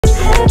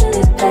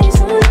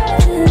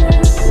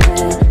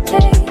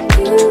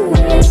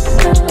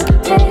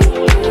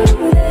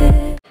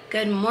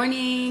Good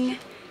morning.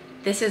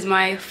 This is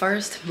my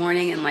first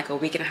morning in like a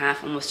week and a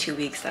half, almost 2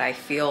 weeks, that I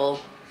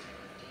feel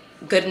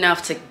good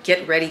enough to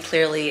get ready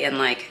clearly and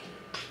like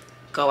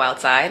go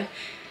outside.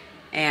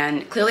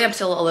 And clearly I'm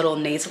still a little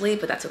nasally,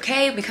 but that's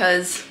okay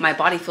because my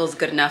body feels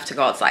good enough to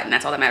go outside, and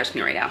that's all that matters to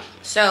me right now.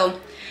 So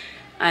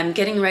I'm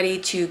getting ready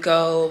to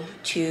go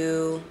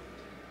to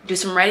do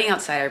some writing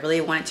outside. I really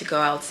wanted to go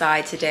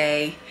outside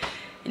today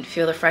and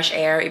feel the fresh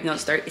air, even though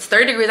it's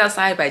 30 degrees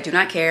outside, but I do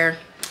not care.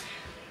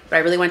 But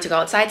I really wanted to go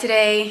outside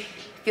today,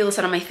 feel the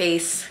sun on my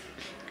face,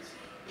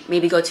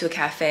 maybe go to a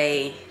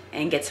cafe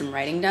and get some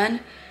writing done.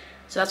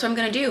 So that's what I'm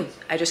gonna do.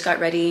 I just got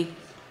ready.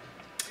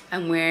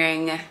 I'm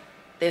wearing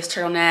this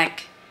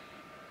turtleneck,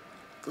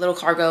 little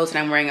cargos, and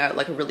I'm wearing a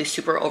really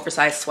super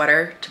oversized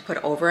sweater to put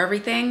over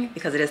everything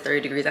because it is 30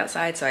 degrees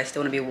outside, so I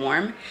still wanna be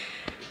warm.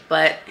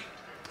 But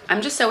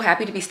I'm just so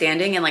happy to be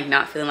standing and like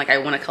not feeling like I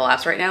wanna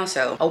collapse right now.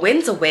 So a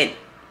win's a win.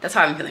 That's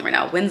how I'm feeling right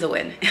now. A win's a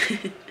win.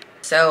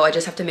 So I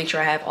just have to make sure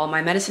I have all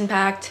my medicine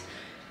packed.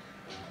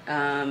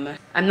 I'm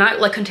not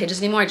like contagious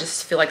anymore. I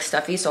just feel like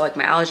stuffy. So like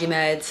my allergy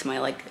meds, my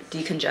like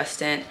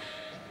decongestant,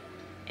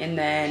 and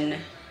then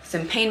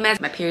some pain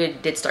meds. My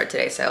period did start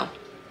today, so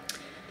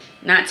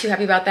not too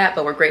happy about that,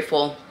 but we're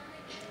grateful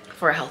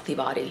for a healthy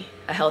body,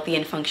 a healthy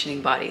and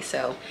functioning body.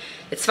 So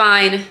it's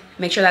fine.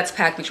 Make sure that's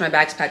packed. Make sure my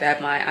bag's packed. I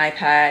have my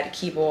iPad,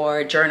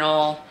 keyboard,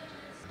 journal,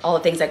 all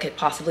the things I could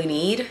possibly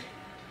need.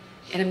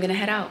 And I'm gonna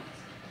head out.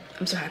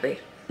 I'm so happy.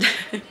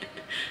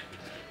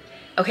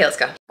 Okay, let's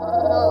go.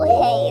 Oh,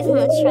 hey, it's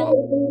my trap.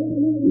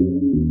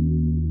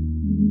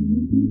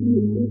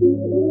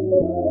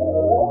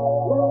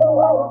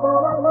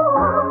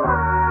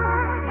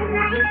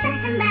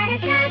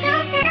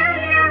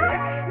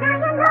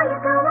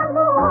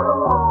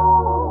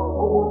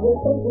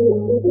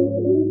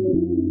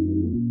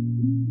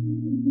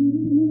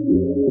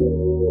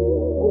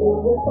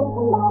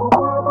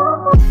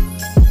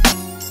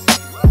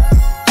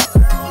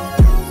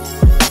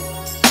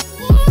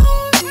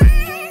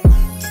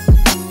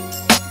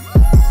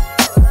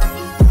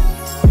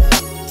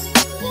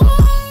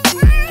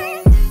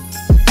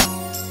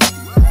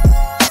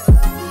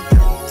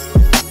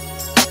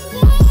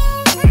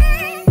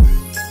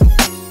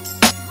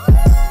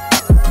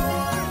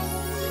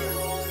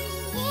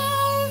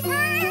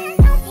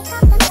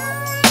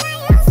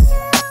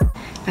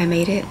 I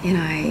made it, and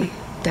I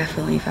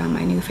definitely found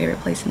my new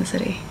favorite place in the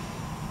city.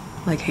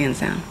 Like,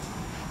 hands down.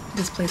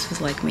 This place was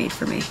like made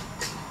for me.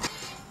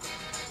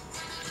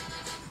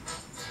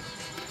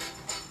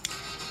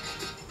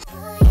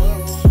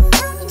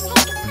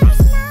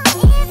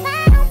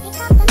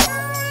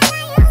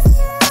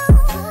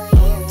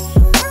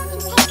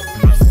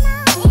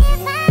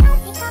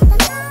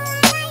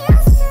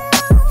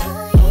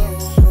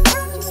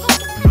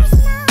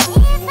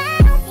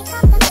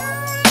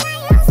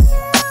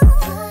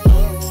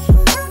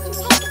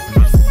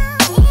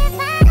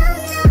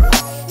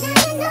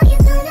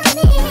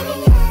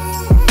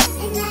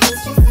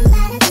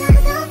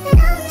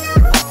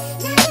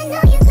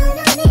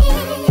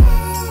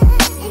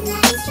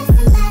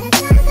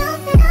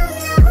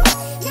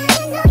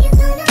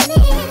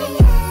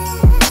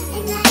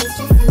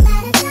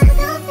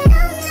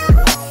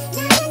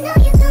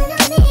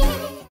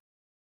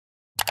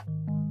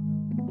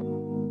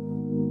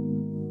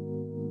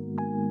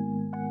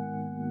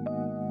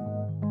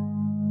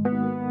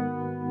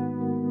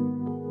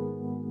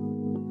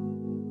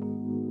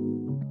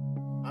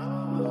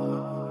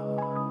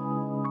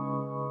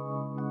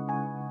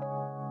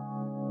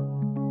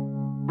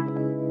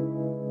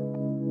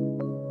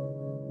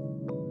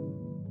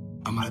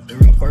 I'm at the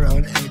rough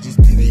around the edges,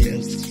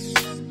 devious.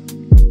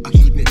 I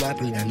keep it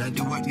nappy and I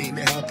do what make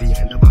me happy,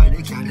 and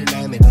nobody can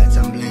deny me that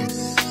I'm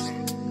blessed.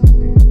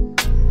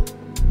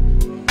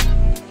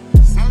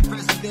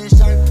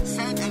 Self-preservation,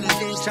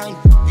 self-elevation.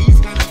 These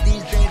kind of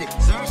things daily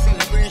deserve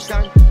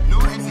celebration. No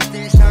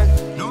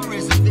hesitation, no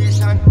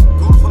reservation.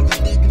 Go for the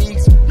big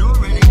leagues, no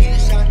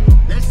relegation.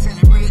 Let's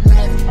celebrate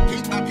life,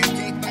 kick back and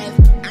take five,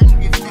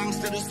 and give thanks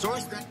to the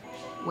source that...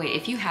 Wait,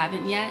 if you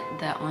haven't yet,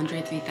 the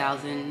Andre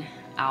 3000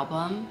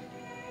 album,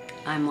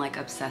 I'm like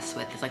obsessed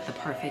with. It's like the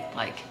perfect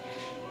like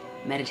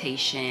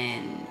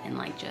meditation and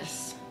like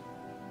just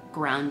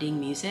grounding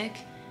music.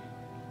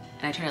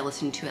 And I try to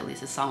listen to at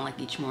least a song like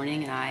each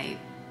morning, and I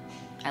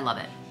love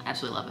it. I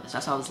absolutely love it. So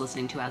that's what I was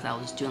listening to as I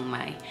was doing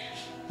my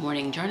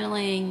morning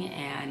journaling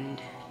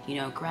and, you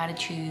know,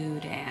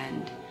 gratitude.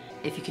 And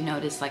if you can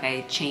notice, like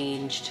I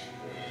changed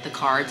the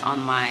cards on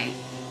my,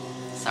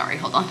 sorry,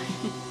 hold on.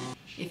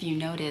 If you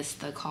notice,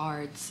 the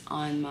cards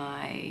on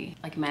my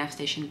like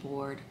manifestation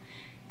board,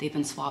 they've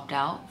been swapped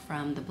out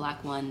from the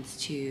black ones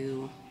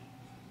to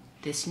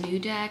this new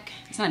deck.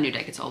 It's not a new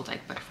deck, it's an old deck,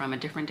 but from a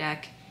different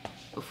deck.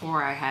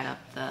 Before I had up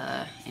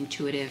the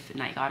Intuitive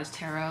Night Goddess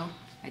Tarot.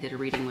 I did a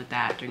reading with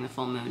that during the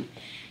full moon.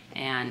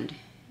 And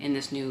in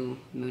this new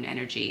moon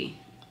energy,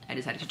 I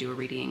decided to do a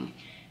reading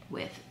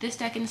with this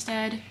deck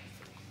instead.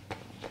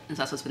 And so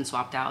that's what's been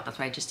swapped out. That's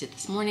what I just did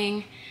this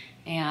morning.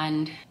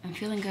 And I'm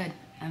feeling good.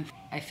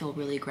 I feel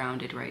really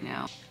grounded right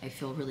now. I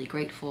feel really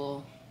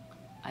grateful.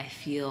 I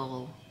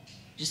feel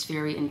just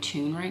very in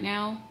tune right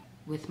now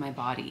with my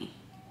body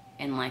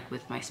and like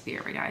with my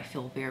spirit right now. I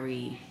feel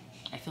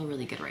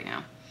really good right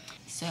now.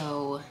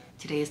 So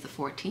today is the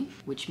 14th,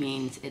 which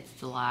means it's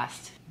the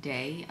last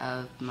day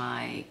of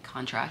my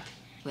contract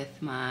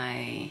with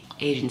my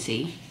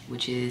agency,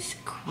 which is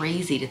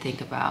crazy to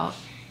think about.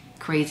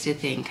 Crazy to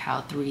think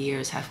how 3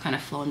 years have kind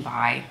of flown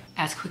by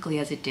as quickly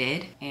as it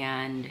did.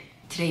 And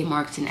today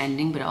marks an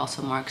ending, but it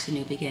also marks a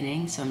new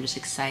beginning. So I'm just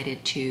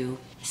excited to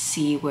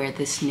see where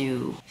this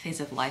new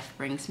phase of life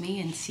brings me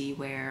and see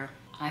where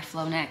I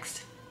flow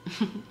next.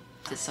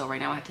 So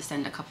right now I have to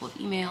send a couple of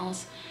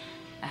emails.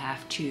 I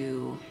have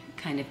to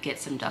kind of get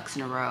some ducks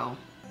in a row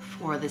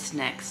for this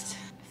next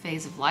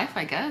phase of life,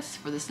 I guess,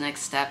 for this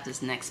next step,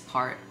 this next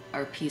part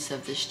or piece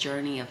of this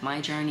journey, of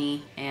my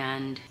journey.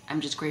 And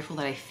I'm just grateful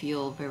that I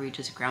feel very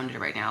just grounded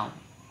right now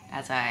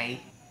as I,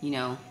 you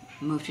know,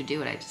 move to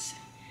do it.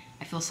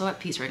 I feel so at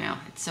peace right now.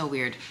 It's so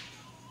weird.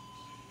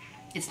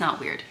 It's not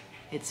weird.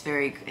 It's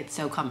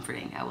so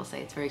comforting, I will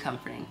say. It's very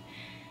comforting.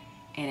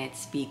 And it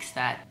speaks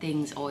that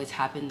things always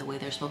happen the way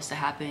they're supposed to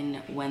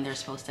happen, when they're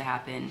supposed to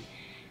happen.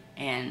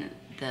 And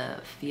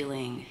the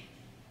feeling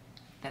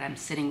that I'm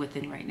sitting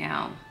within right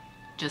now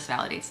just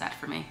validates that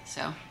for me.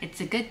 So it's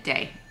a good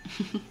day.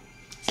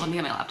 So let me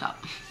get my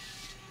laptop.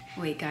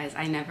 Wait guys,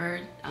 I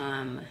never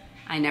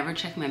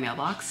check my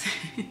mailbox.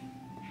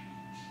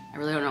 I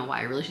really don't know why.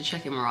 I really should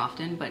check it more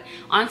often, but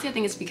honestly I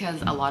think it's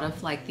because a lot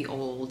of like the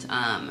old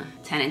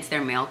tenants,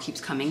 their mail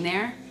keeps coming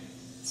there.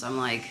 So I'm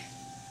like,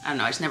 I don't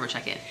know, I just never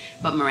check it.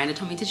 But Miranda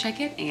told me to check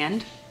it,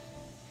 and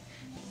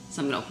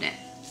so I'm gonna open it.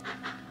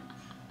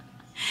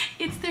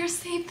 It's their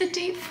save the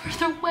date for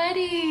the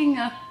wedding.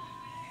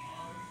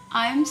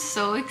 I'm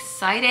so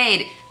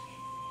excited.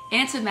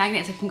 And it's a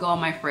magnet so it can go on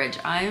my fridge.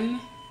 I'm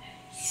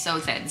so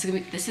excited.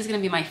 This is gonna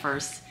be my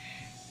first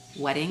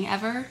wedding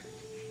ever.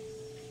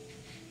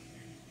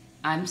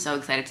 I'm so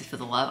excited to feel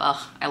the love.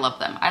 Oh, I love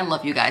them. I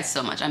love you guys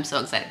so much. I'm so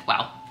excited.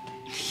 Wow.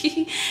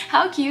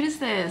 How cute is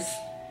this?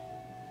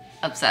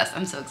 Obsessed.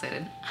 I'm so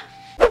excited.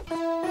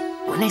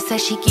 When they say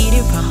she get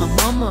it from her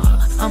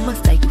mama, I'ma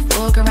say you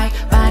fucking right.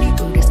 Body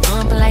through this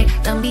unpolite,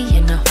 don't be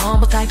in the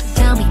humble type.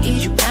 Tell me,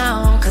 is you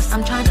down? Cause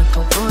I'm trying to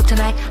go good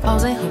tonight.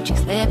 Posing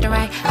hoochies left and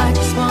right. I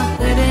just want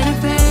living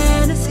in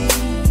fantasy.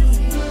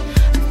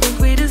 I think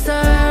we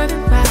deserve it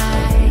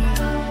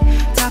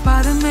right. Top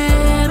of the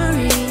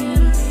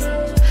memories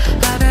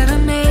I've ever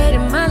made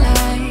in my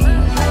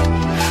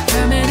life.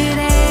 Permanent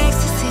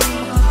ecstasy.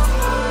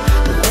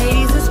 The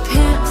ladies is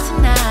pimps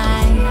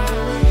tonight.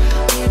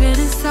 Living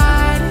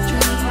inside a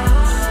dream.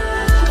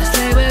 Let's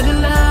say where the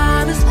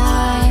love is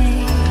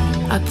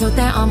like. I put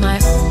that on my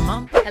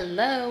own.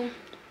 Hello.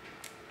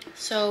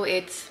 So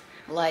it's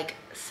like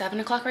 7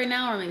 o'clock right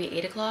now, or maybe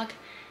 8 o'clock,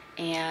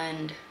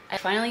 and I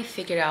finally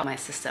figured out my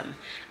system.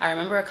 I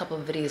remember a couple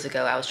of videos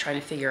ago I was trying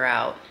to figure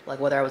out like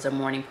whether I was a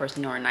morning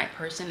person or a night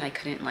person. I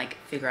couldn't like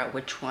figure out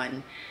which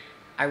one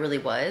I really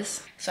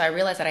was. So I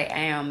realized that I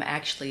am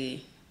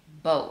actually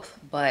both,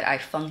 but I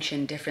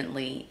function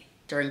differently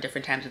during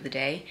different times of the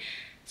day.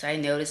 So I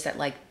noticed that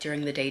like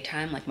during the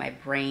daytime, like my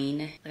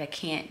brain, like I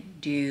can't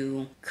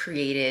do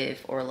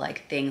creative or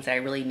like things that I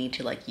really need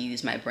to like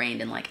use my brain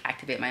and like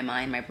activate my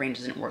mind. My brain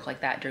doesn't work like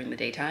that during the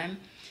daytime.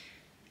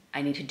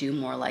 I need to do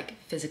more like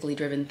physically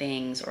driven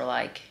things or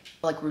like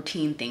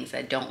routine things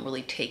that don't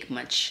really take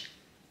much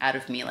out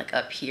of me, like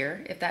up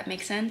here, if that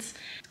makes sense.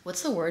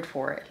 What's the word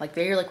for it? Like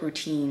very like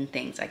routine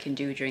things I can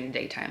do during the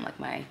daytime. Like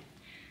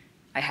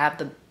I have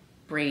the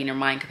brain or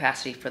mind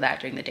capacity for that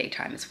during the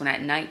daytime. It's when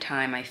at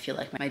nighttime I feel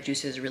like my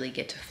juices really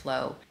get to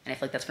flow, and I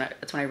feel like that's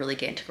when I really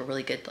get into a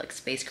really good like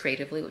space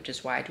creatively, which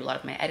is why I do a lot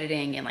of my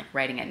editing and like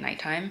writing at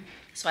nighttime.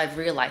 So I've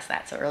realized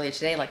that. So earlier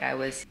today, like I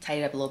was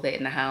tidied up a little bit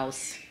in the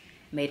house,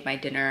 made my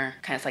dinner,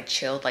 kind of like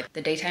chilled. Like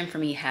the daytime for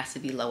me has to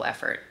be low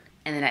effort,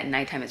 and then at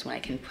nighttime is when I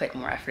can put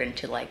more effort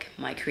into like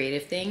my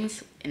creative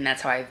things, and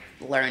that's how I've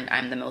learned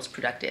I'm the most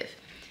productive.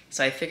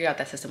 So I figured out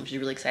that system, which is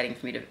really exciting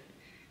for me to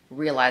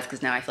realize,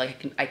 because now I feel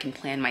like I can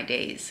plan my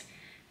days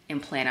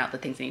and plan out the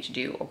things I need to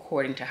do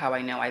according to how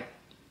I know I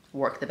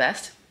work the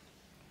best.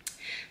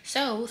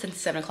 So since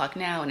it's 7 o'clock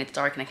now and it's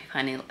dark and I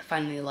can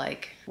finally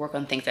like work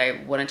on things that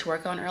I wanted to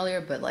work on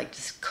earlier but like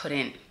just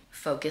couldn't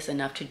focus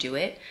enough to do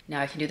it, now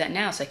I can do that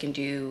now. So I can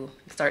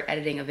start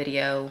editing a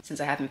video,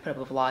 since I haven't put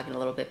up a vlog in a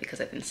little bit because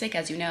I've been sick,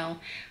 as you know.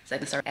 So I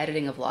can start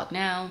editing a vlog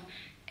now,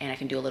 and I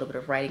can do a little bit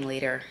of writing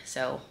later.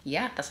 So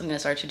yeah, that's what I'm gonna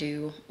start to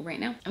do right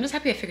now. I'm just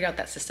happy I figured out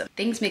that system.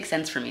 Things make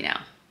sense for me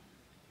now.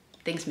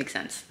 Things make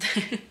sense.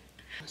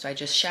 So I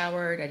just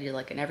showered. I did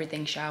like an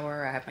everything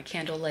shower. I have my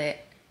candle lit,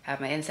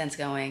 have my incense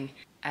going,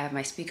 I have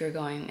my speaker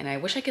going, and I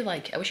wish you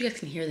guys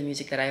can hear the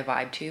music that I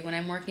vibe to when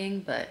I'm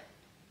working, but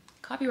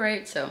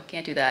copyright, so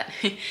can't do that.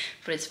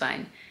 But it's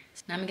fine.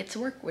 So now I'm gonna get to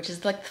work, which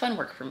is like the fun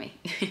work for me.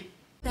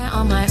 That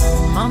on my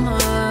mama,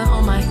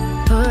 on my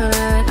hood,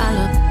 I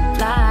look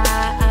fly,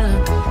 I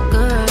look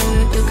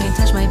good. You can't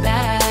touch my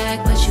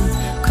back, but you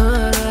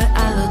could.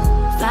 I look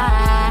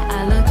fly,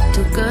 I look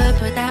too good.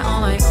 Put that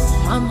on my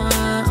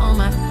mama, on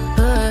my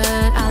hood,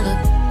 I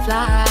look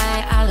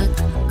fly, I look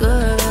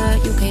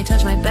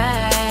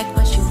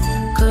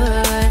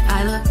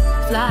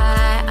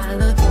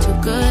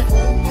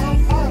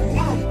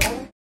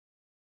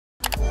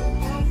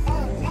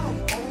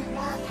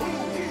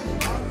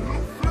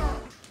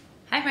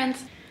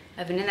friends.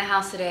 I've been in the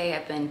house today.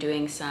 I've been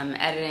doing some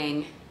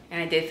editing,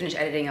 and I did finish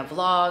editing a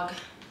vlog.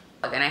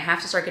 And I have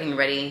to start getting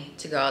ready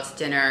to go out to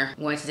dinner.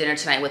 I'm going to dinner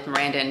tonight with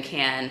Miranda and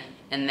Can,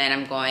 and then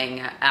I'm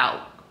going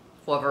out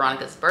for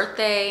Veronica's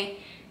birthday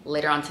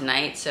later on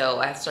tonight, so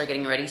I have to start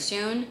getting ready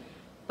soon.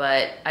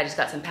 But I just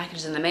got some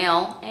packages in the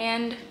mail,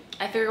 and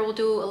I figure we'll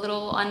do a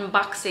little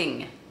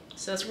unboxing.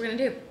 So that's what we're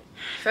gonna do.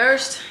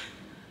 First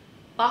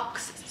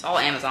box, it's all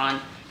Amazon.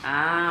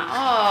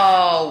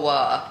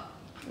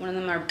 One of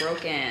them are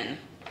broken.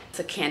 It's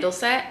a candle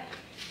set.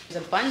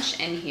 There's a bunch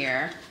in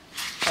here.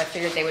 So I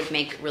figured they would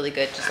make really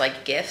good just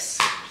like gifts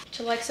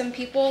to like some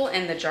people,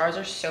 and the jars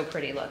are so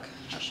pretty. Look,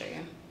 I'll show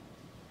you.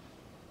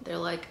 They're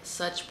like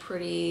such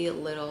pretty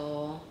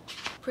little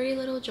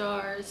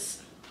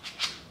jars.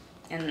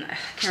 And I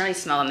can't really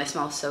smell them. They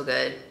smell so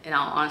good. And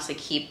I'll honestly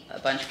keep a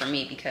bunch for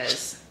me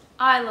because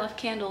I love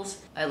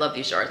candles. I love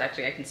these jars,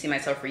 actually. I can see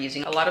myself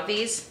reusing a lot of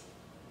these.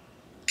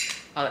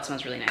 Oh, that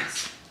smells really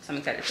nice. So I'm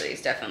excited for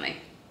these, definitely.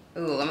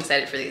 Ooh, I'm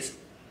excited for these.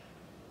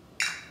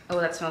 Oh,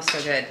 that smells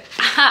so good.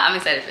 I'm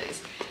excited for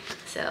these.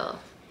 So,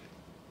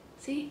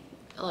 see,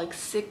 like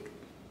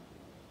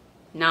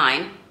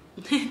 9.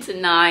 It's a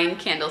 9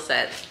 candle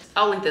set.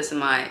 I'll link this in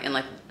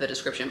like the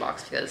description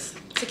box because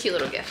it's a cute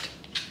little gift.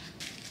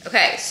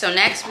 Okay, so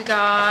next we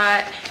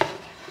got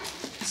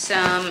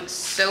some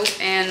soap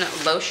and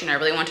lotion. I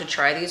really want to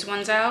try these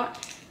ones out.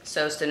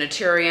 So it's the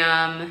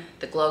Naturium,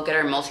 the Glow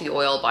Getter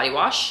Multi-Oil Body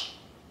Wash.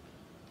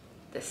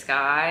 This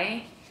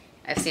guy.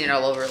 I've seen it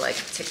all over like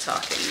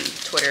TikTok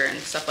and Twitter and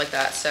stuff like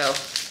that. So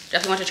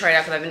definitely want to try it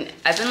out because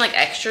I've been like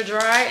extra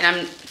dry, and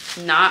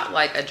I'm not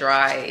like a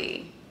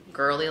dry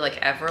girly like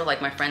ever.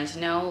 Like my friends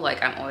know,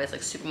 like I'm always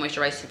like super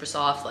moisturized, super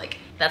soft. Like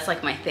that's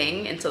like my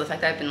thing. And so the fact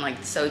that I've been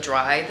like so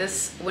dry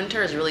this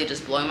winter is really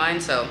just blowing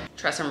mine. So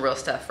try some real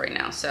stuff right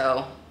now.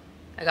 So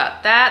I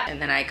got that, and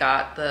then I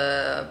got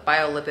the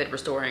Biolipid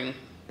Restoring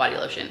Body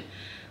Lotion.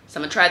 So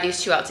I'm gonna try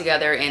these two out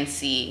together and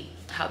see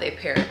how they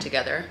pair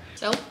together.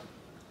 So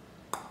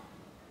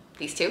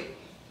these two.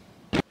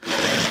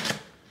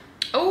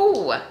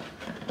 Oh,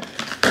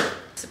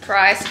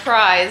 surprise,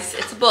 surprise,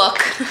 it's a book.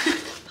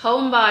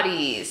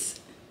 Homebodies.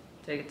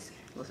 Did I get to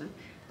listen?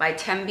 By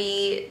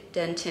Tembi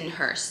Denton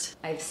Hurst.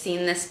 I've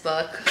seen this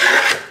book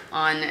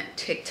on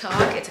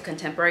TikTok. It's a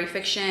contemporary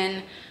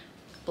fiction,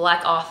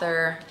 Black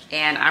author,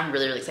 and I'm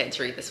really excited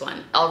to read this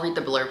one. I'll read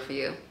the blurb for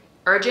you.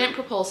 Urgent,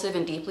 propulsive,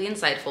 and deeply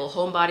insightful,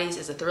 Homebodies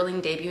is a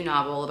thrilling debut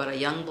novel about a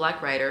young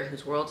Black writer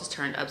whose world is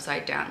turned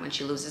upside down when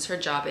she loses her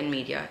job in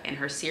media, and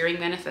her searing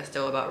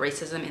manifesto about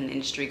racism in the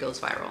industry goes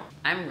viral.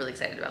 I'm really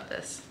excited about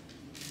this.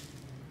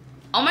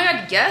 Oh my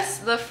god, guess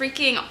the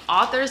freaking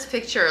author's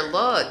picture,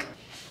 look.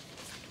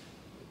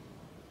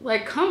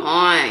 Like, come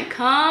on,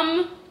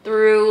 come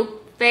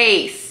through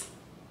face.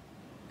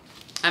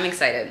 I'm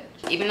excited.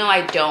 Even though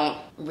I don't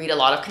read a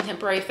lot of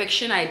contemporary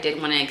fiction, I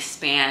did want to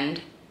expand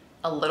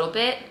a little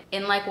bit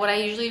in like what I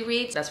usually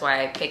read. That's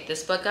why I picked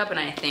this book up, and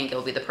I think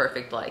it'll be the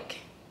perfect like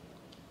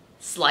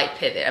slight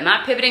pivot. I'm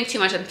not pivoting too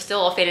much. I'm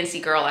still a fantasy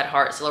girl at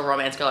heart, still a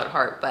romance girl at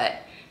heart, but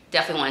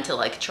definitely wanted to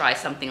like try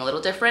something a little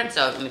different.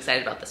 So I'm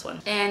excited about this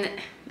one. And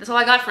that's all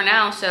I got for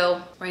now.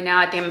 So right now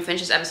I think I'm gonna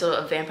finish this episode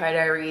of Vampire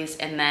Diaries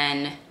and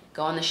then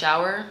go in the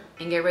shower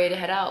and get ready to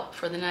head out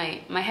for the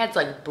night. My head's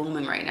like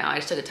booming right now. I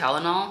just took a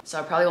Tylenol, so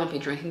I probably won't be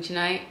drinking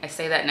tonight. I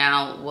say that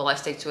now. Will I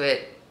stick to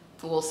it?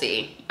 We'll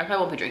see. I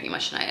probably won't be drinking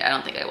much tonight. I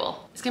don't think I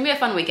will. It's gonna be a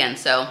fun weekend,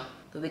 so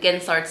the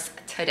weekend starts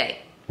today.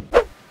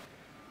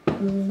 You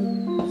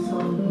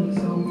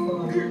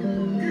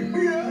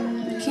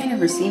can't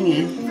ever see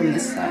me from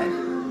this side.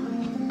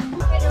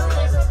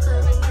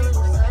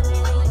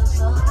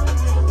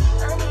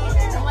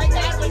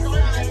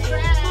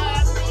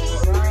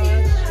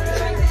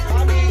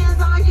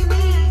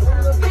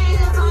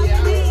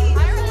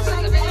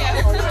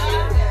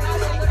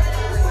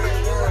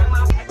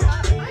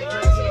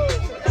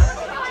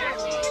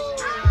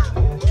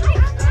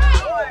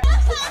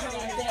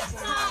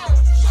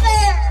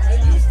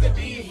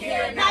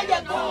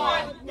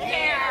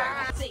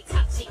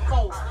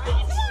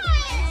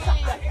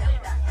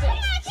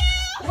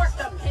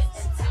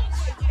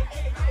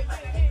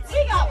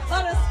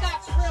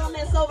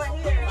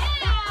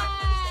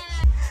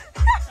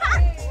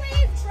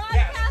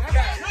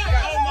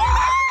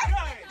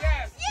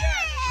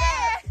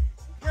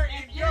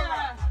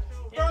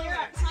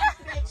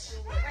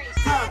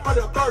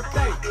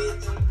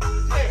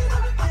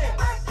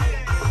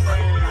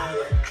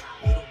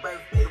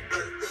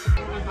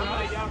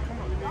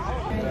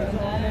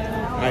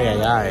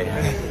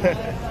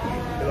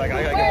 Like,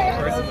 I gotta get one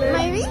person.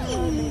 My ring.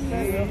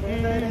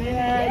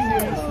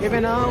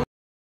 Giving out.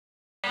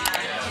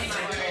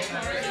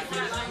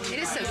 It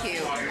is so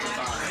cute. I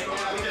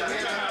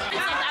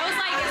was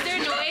like, is there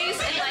noise?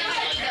 And like,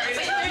 is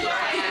there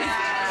noise?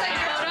 It's like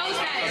photos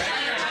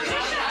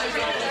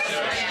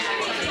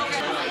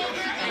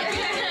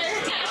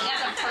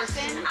that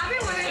person. I've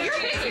been wearing your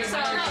picture, so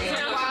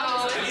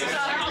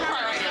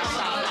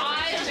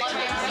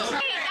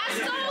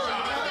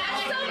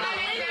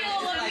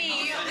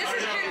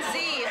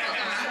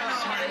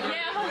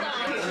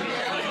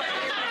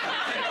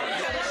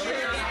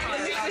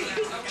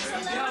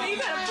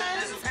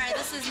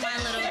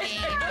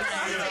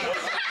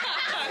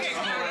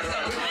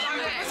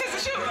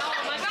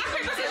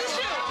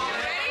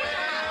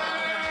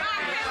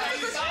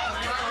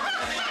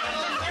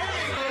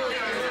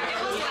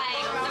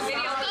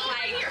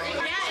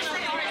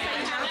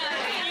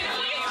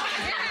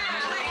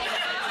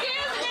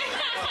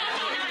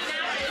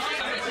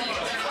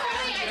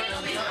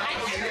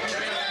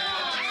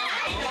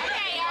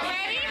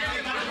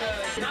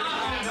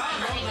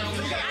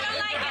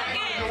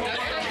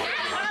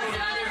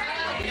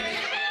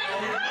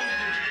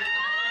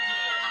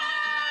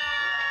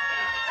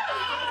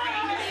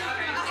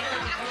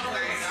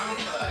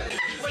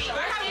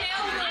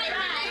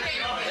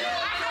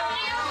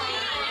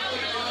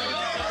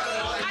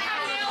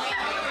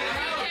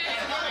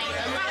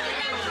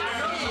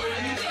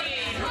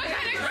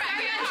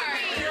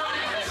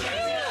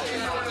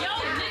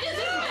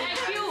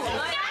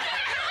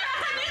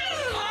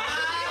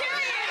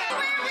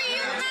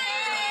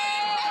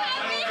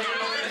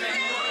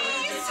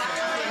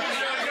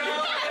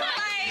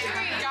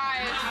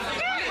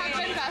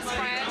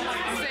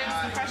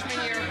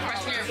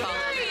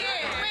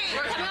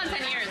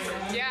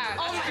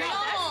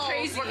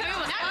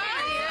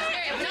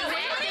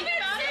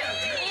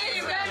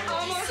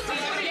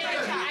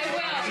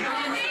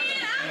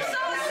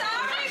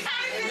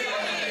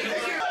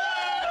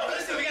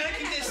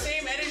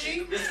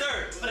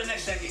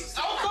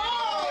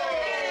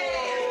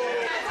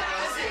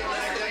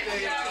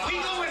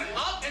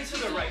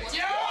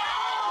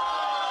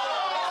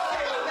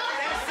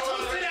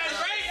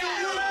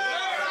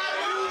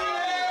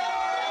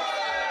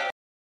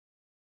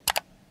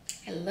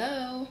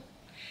Hello.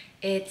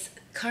 It's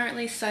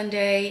currently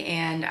Sunday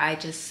and I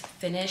just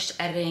finished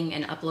editing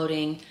and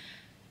uploading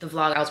the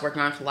vlog I was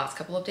working on for the last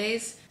couple of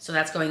days. So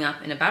that's going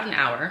up in about an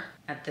hour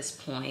at this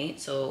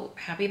point. So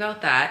happy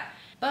about that.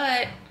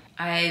 But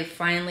I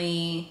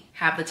finally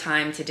have the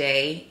time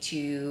today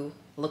to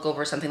look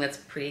over something that's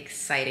pretty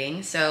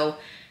exciting. So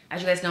as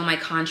you guys know, my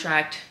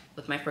contract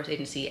with my first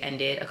agency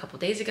ended a couple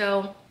days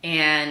ago,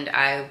 and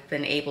I've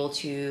been able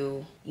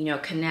to, you know,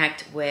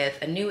 connect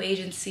with a new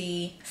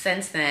agency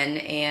since then,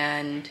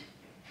 and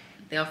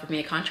they offered me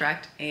a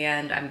contract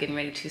and I'm getting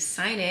ready to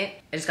sign it.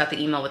 I just got the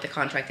email with the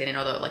contract in and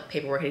all the like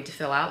paperwork I need to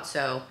fill out.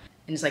 So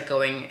I'm just like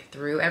going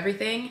through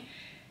everything,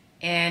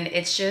 and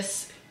it's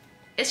just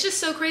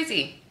so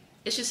crazy.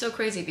 It's just so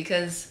crazy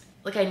because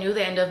like I knew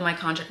the end of my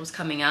contract was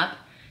coming up,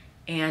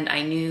 and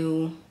I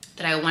knew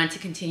that I wanted to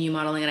continue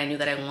modeling, and I knew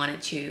that I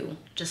wanted to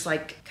just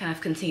like kind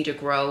of continue to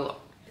grow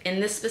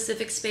in this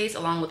specific space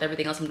along with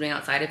everything else I'm doing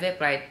outside of it.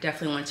 But I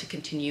definitely wanted to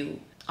continue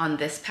on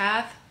this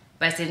path,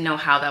 but I just didn't know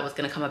how that was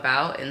gonna come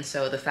about. And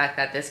so the fact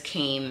that this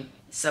came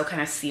so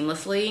kind of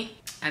seamlessly,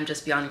 I'm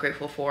just beyond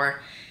grateful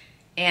for.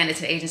 And it's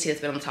an agency that's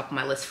been on the top of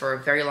my list for a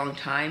very long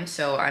time.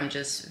 So I'm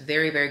just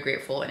very, very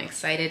grateful and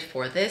excited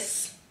for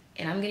this.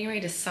 And I'm getting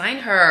ready to sign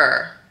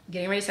her.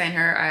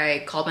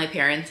 I called my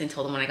parents and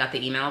told them when I got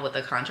the email with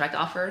the contract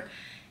offer,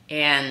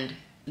 and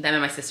them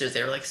and my sisters,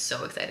 they were like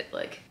so excited,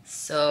 like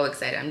so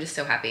excited. I'm just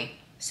so happy.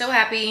 So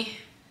happy,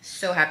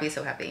 so happy,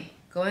 so happy.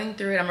 Going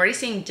through it, I'm already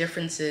seeing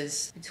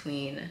differences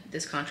between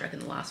this contract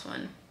and the last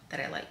one that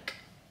I like.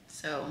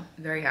 So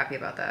very happy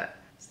about that.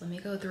 So let me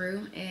go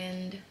through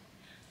and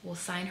we'll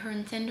sign her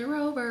and send her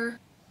over.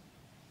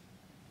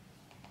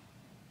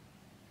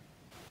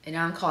 And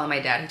now I'm calling my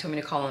dad. He told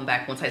me to call him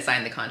back once I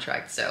signed the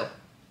contract, so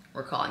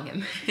we're calling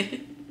him.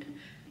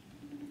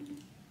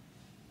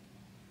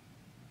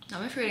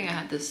 I'm forgetting I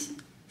had this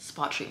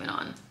spot treatment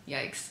on.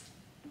 Yikes.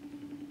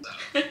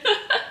 That is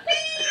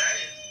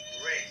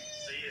great.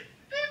 See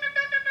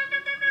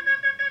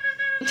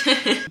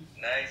it?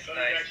 Nice.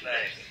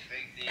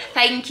 Big deal.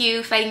 Thank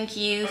you.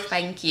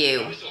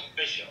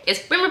 It's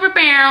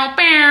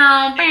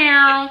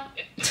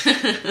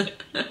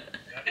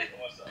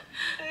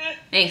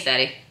Thanks,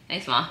 Daddy.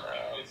 Thanks, Mom.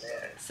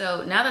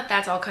 So now that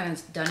that's all kind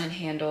of done and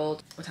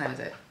handled, what time is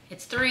it?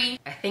 It's 3.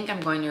 I think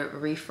I'm going to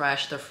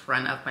refresh the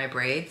front of my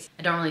braids.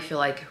 I don't really feel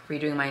like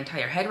redoing my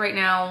entire head right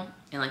now,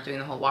 and like doing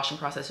the whole washing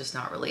process, just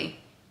not really,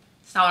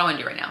 it's not what I want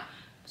to do right now.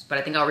 But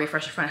I think I'll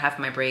refresh the front half of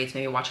my braids,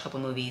 maybe watch a couple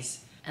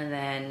movies, and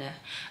then,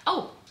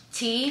 oh,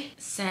 T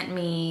sent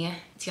me,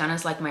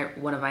 Tiana's like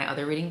one of my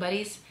other reading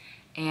buddies,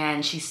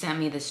 and she sent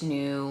me this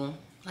new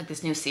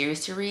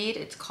series to read.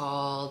 It's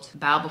called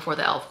Bow Before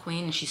the Elf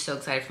Queen, and she's so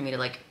excited for me to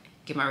like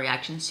give my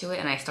reactions to it,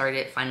 and I started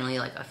it finally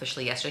like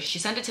officially yesterday. She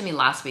sent it to me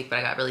last week, but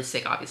I got really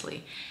sick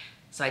obviously,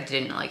 so I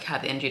didn't like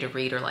have the energy to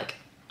read or like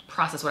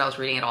process what I was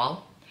reading at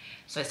all.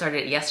 So I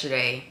started it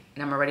yesterday,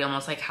 and I'm already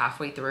almost like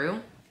halfway through,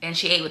 and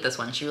she ate with this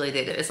one. She really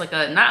did. It's like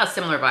not a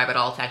similar vibe at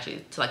all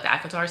to like the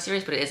Avatar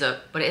series, but it is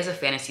a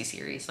fantasy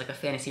series, like a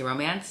fantasy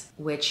romance,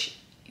 which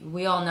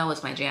we all know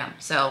is my jam.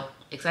 So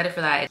excited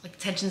for that. It's like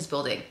tension's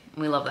building,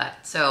 and we love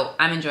that. So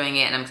I'm enjoying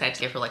it, and I'm excited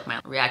to give her like my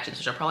reactions,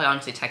 which I'll probably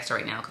honestly text her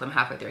right now because I'm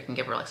halfway through. I can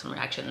give her like some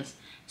reactions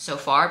so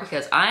far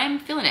because I'm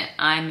feeling it.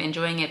 I'm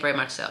enjoying it very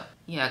much so.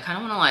 Yeah, I kind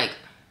of want to like,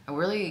 I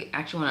really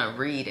actually want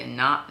to read and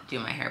not do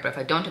my hair, but if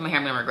I don't do my hair,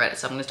 I'm gonna regret it.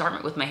 So I'm gonna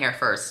start with my hair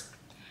first,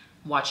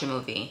 watch a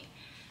movie.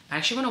 I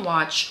actually want to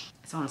watch,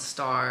 it's on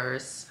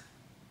Stars,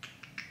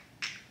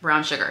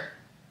 Brown Sugar.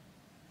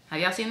 Have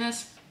y'all seen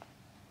this?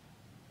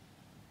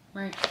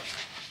 Right.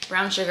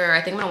 Brown Sugar,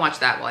 I think I'm gonna watch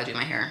that while I do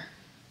my hair.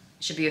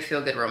 It should be a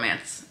feel-good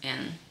romance.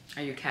 And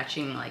are you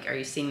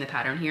seeing the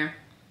pattern here?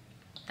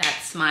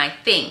 That's my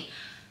thing.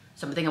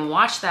 So I'm thinking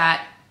watch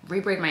that,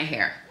 rebraid my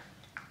hair,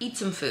 eat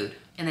some food,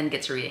 and then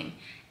get to reading.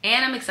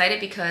 And I'm excited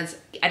because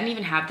I didn't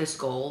even have this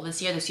goal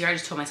this year. This year I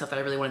just told myself that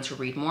I really wanted to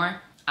read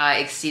more. I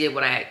exceeded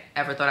what I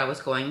ever thought I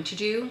was going to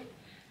do.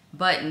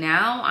 But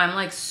now I'm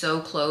like so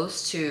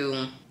close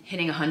to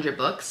hitting 100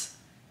 books.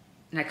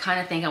 And I kind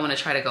of think I want to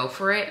try to go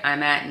for it.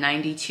 I'm at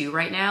 92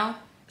 right now.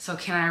 So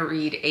can I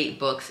read 8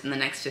 books in the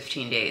next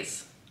 15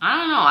 days? I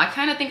don't know. I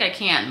kind of think I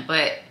can,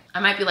 but I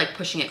might be like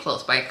pushing it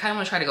close. But I kind of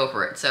want to try to go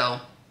for it. So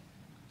I'm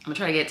gonna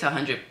try to get to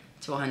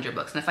 100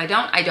 books. And if I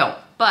don't, I don't.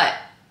 But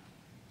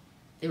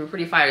they were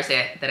pretty fire to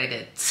say that I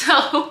did.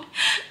 So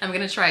I'm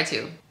gonna try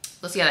to.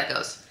 Let's see how that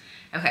goes.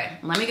 Okay,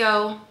 let me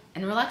go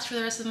and relax for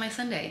the rest of my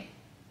Sunday.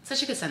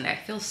 Such a good Sunday. I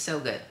feel so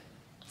good.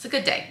 It's a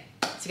good day.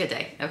 It's a good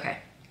day. Okay.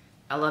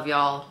 I love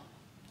y'all.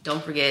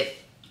 Don't forget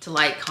to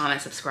like,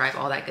 comment, subscribe,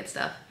 all that good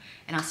stuff.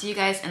 And I'll see you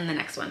guys in the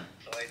next one.